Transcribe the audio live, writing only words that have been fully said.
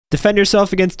Defend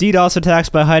yourself against DDoS attacks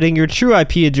by hiding your true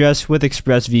IP address with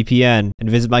ExpressVPN, and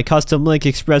visit my custom link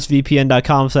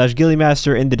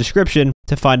expressvpn.com/ghilliemaster in the description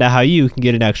to find out how you can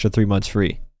get an extra 3 months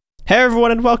free. Hey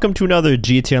everyone, and welcome to another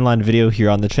GTA Online video here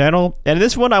on the channel, and in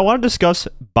this one I want to discuss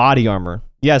body armor.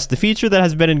 Yes, the feature that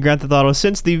has been in Grand Theft Auto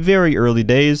since the very early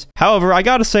days. However, I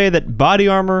gotta say that body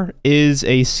armor is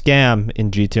a scam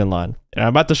in GTA Online, and I'm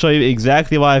about to show you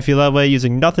exactly why I feel that way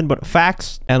using nothing but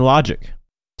facts and logic.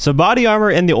 So body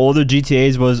armor in the older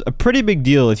GTAs was a pretty big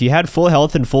deal. If you had full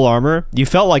health and full armor, you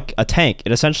felt like a tank.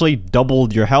 It essentially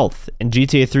doubled your health. In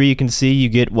GTA 3, you can see you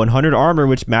get 100 armor,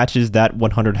 which matches that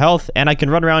 100 health, and I can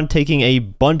run around taking a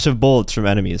bunch of bullets from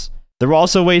enemies. There were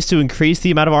also ways to increase the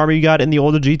amount of armor you got in the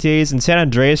older GTAs. In San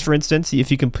Andreas, for instance,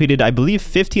 if you completed, I believe,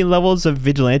 15 levels of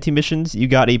vigilante missions, you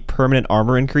got a permanent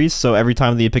armor increase, so every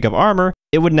time that you pick up armor,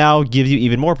 it would now give you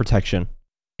even more protection.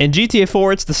 In GTA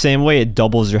 4, it's the same way. It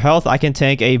doubles your health. I can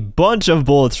tank a bunch of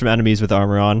bullets from enemies with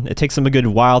armor on. It takes them a good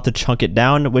while to chunk it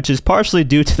down, which is partially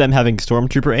due to them having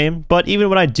Stormtrooper aim, but even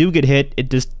when I do get hit,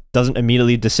 it just doesn't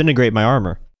immediately disintegrate my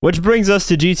armor. Which brings us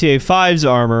to GTA 5's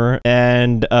armor,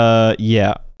 and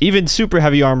yeah. Even super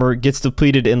heavy armor gets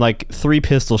depleted in like 3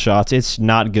 pistol shots. It's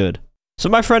not good. So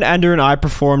my friend Ender and I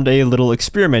performed a little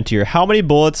experiment here. How many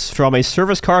bullets from a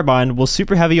service carbine will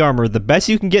super heavy armor, the best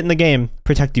you can get in the game,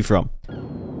 protect you from?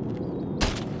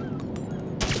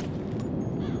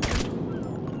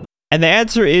 And the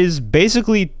answer is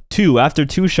basically 2. After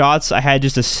 2 shots, I had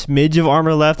just a smidge of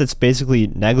armor left. It's basically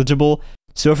negligible.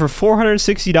 So for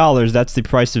 $460, that's the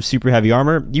price of super heavy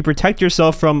armor, you protect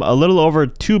yourself from a little over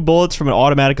 2 bullets from an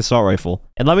automatic assault rifle.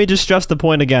 And let me just stress the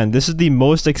point again, this is the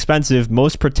most expensive,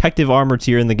 most protective armor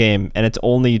tier in the game, and it's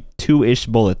only 2-ish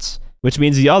bullets, which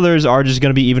means the others are just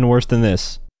going to be even worse than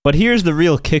this. But here's the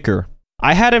real kicker.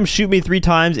 I had him shoot me 3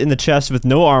 times in the chest with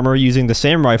no armor using the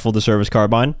same rifle, the service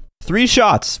carbine. 3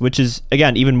 shots, which is,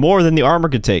 again, even more than the armor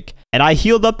could take. And I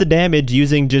healed up the damage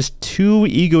using just 2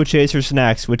 Ego Chaser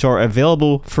snacks, which are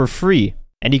available for free.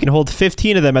 And you can hold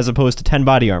 15 of them as opposed to 10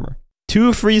 body armor.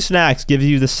 2 free snacks give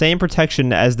you the same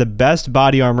protection as the best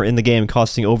body armor in the game,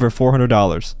 costing over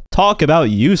 $400. Talk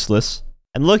about useless.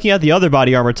 And looking at the other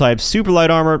body armor types, super light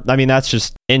armor, I mean, that's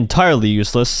just entirely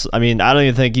useless. I mean, I don't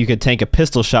even think you could tank a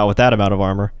pistol shot with that amount of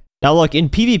armor. Now look, in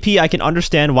PvP, I can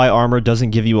understand why armor doesn't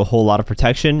give you a whole lot of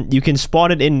protection. You can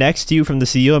spawn it in next to you from the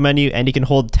CEO menu, and you can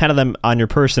hold 10 of them on your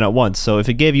person at once. So if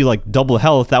it gave you like double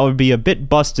health, that would be a bit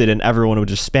busted and everyone would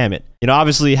just spam it. You know,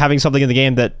 obviously having something in the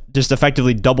game that just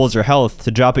effectively doubles your health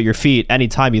to drop at your feet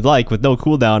anytime you'd like with no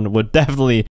cooldown would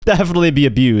definitely be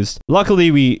abused. Luckily,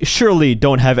 we surely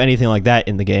don't have anything like that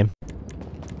in the game.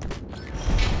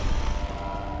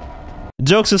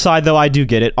 Jokes aside though, I do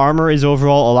get it. Armor is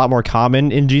overall a lot more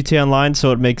common in GTA Online,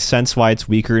 so it makes sense why it's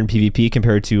weaker in PvP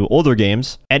compared to older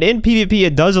games. And in PvP,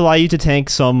 it does allow you to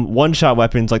tank some one-shot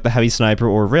weapons like the heavy sniper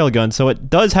or railgun, so it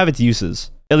does have its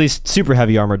uses. At least super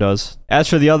heavy armor does. As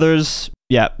for the others,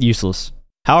 yeah, useless.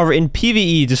 However, in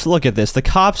PvE, just look at this. The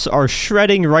cops are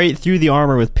shredding right through the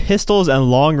armor with pistols and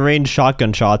long-range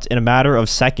shotgun shots in a matter of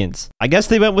seconds. I guess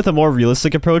they went with a more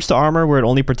realistic approach to armor where it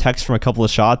only protects from a couple of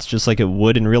shots just like it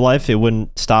would in real life. It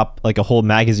wouldn't stop like a whole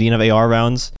magazine of AR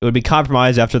rounds. It would be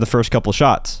compromised after the first couple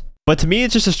shots. But to me,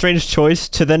 it's just a strange choice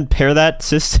to then pair that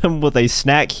system with a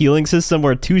snack healing system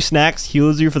where 2 snacks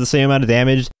heals you for the same amount of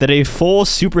damage that a full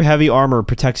super heavy armor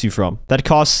protects you from. That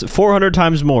costs 400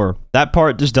 times more. That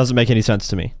part just doesn't make any sense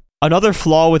to me. Another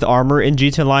flaw with armor in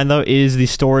GTA Online though is the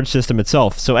storage system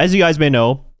itself. So as you guys may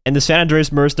know, in the San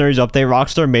Andreas Mercenaries update,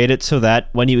 Rockstar made it so that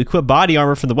when you equip body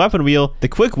armor from the weapon wheel, the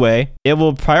quick way, it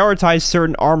will prioritize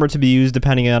certain armor to be used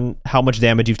depending on how much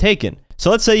damage you've taken.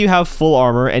 So let's say you have full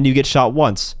armor and you get shot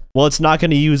once. Well, it's not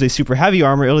going to use a super heavy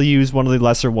armor, it'll use one of the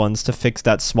lesser ones to fix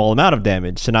that small amount of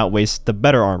damage, to not waste the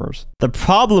better armors. The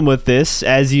problem with this,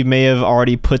 as you may have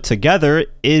already put together,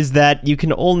 is that you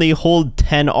can only hold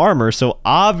 10 armor, so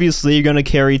obviously you're going to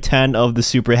carry 10 of the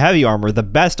super heavy armor, the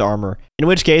best armor. In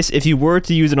which case, if you were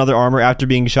to use another armor after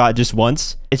being shot just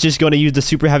once, it's just going to use the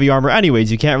super heavy armor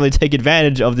anyways. You can't really take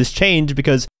advantage of this change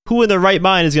because who in their right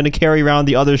mind is going to carry around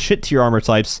the other shit tier armor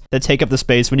types that take up the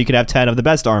space when you can have 10 of the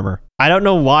best armor? I don't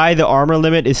know why the armor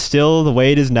limit is still the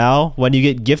way it is now. When you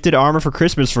get gifted armor for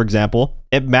Christmas, for example,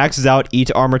 it maxes out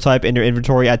each armor type in your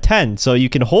inventory at 10. So you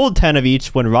can hold 10 of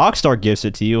each when Rockstar gifts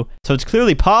it to you. So it's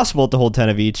clearly possible to hold 10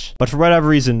 of each, but for whatever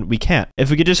reason, we can't.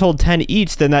 If we could just hold 10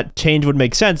 each, then that change would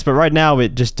make sense, but right now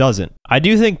it just doesn't. I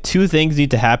do think 2 things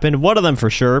need to happen. One of them for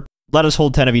sure. let us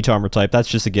hold 10 of each armor type. That's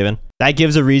just a given. That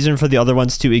gives a reason for the other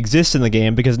ones to exist in the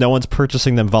game because no one's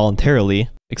purchasing them voluntarily,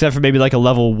 except for maybe like a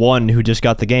level 1 who just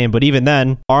got the game. But even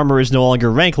then, armor is no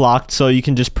longer rank locked, so you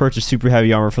can just purchase super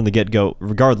heavy armor from the get-go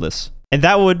regardless. And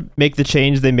that would make the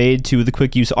change they made to the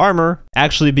quick use armor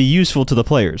actually be useful to the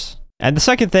players. And the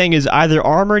second thing is either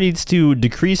armor needs to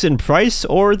decrease in price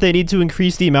or they need to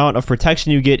increase the amount of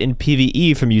protection you get in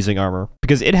PvE from using armor.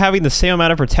 Because it having the same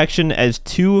amount of protection as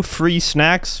 2 free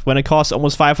snacks when it costs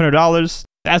almost $500,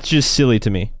 that's just silly to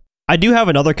me. I do have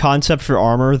another concept for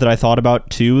armor that I thought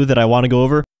about too that I want to go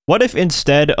over. What if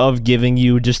instead of giving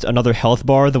you just another health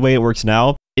bar the way it works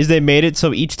now, is they made it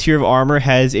so each tier of armor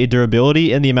has a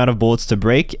durability in the amount of bullets to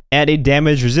break and a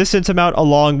damage resistance amount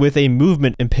along with a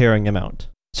movement impairing amount.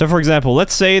 So for example,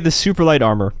 let's say the super light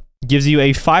armor gives you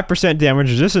a 5% damage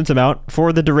resistance amount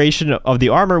for the duration of the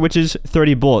armor, which is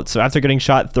 30 bullets. So after getting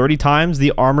shot 30 times,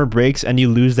 the armor breaks and you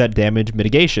lose that damage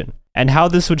mitigation. And how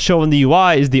this would show in the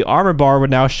UI is the armor bar would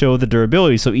now show the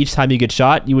durability. So each time you get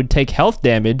shot, you would take health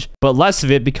damage, but less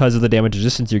of it because of the damage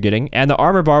resistance you're getting. And the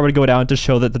armor bar would go down to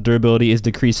show that the durability is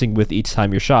decreasing with each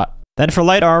time you're shot. Then for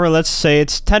light armor, let's say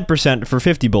it's 10% for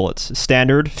 50 bullets,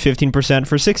 standard 15%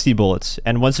 for 60 bullets.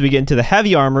 And once we get into the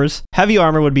heavy armors, heavy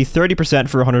armor would be 30%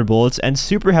 for 100 bullets, and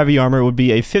super heavy armor would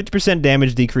be a 50%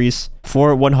 damage decrease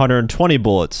for 120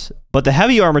 bullets. But the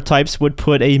heavy armor types would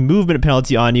put a movement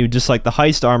penalty on you just like the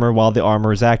heist armor while the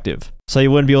armor is active. So you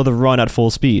wouldn't be able to run at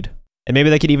full speed. And maybe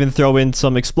they could even throw in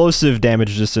some explosive damage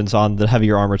resistance on the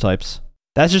heavier armor types.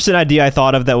 That's just an idea I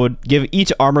thought of that would give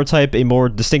each armor type a more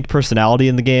distinct personality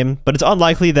in the game, but it's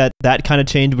unlikely that that kind of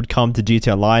change would come to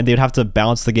GTA Online. They would have to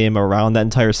balance the game around that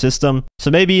entire system.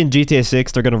 So maybe in GTA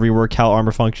 6 they're going to rework how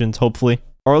armor functions, hopefully,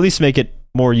 or at least make it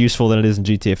more useful than it is in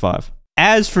GTA 5.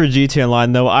 As for GTA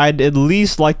Online though, I'd at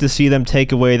least like to see them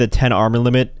take away the 10 armor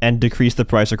limit and decrease the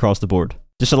price across the board.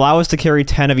 Just allow us to carry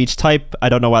 10 of each type, I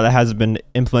don't know why that hasn't been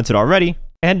implemented already,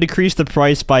 and decrease the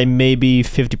price by maybe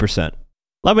 50%.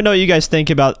 Let me know what you guys think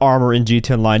about armor in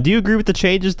GTA Online. Do you agree with the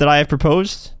changes that I have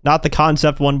proposed? Not the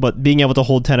concept one, but being able to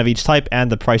hold 10 of each type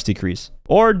and the price decrease.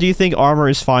 Or do you think armor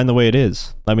is fine the way it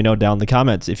is? Let me know down in the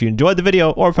comments. If you enjoyed the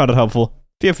video or found it helpful,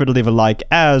 feel free to leave a like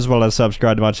as well as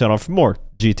subscribe to my channel for more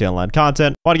GTA Online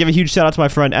content. I want to give a huge shout out to my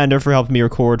friend Ender for helping me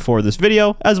record for this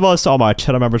video, as well as to all my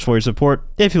channel members for your support.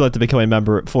 If you'd like to become a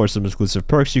member for some exclusive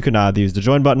perks, you can either use the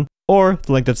join button or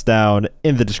the link that's down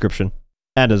in the description.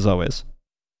 And as always,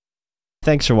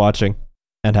 thanks for watching,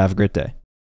 and have a great day.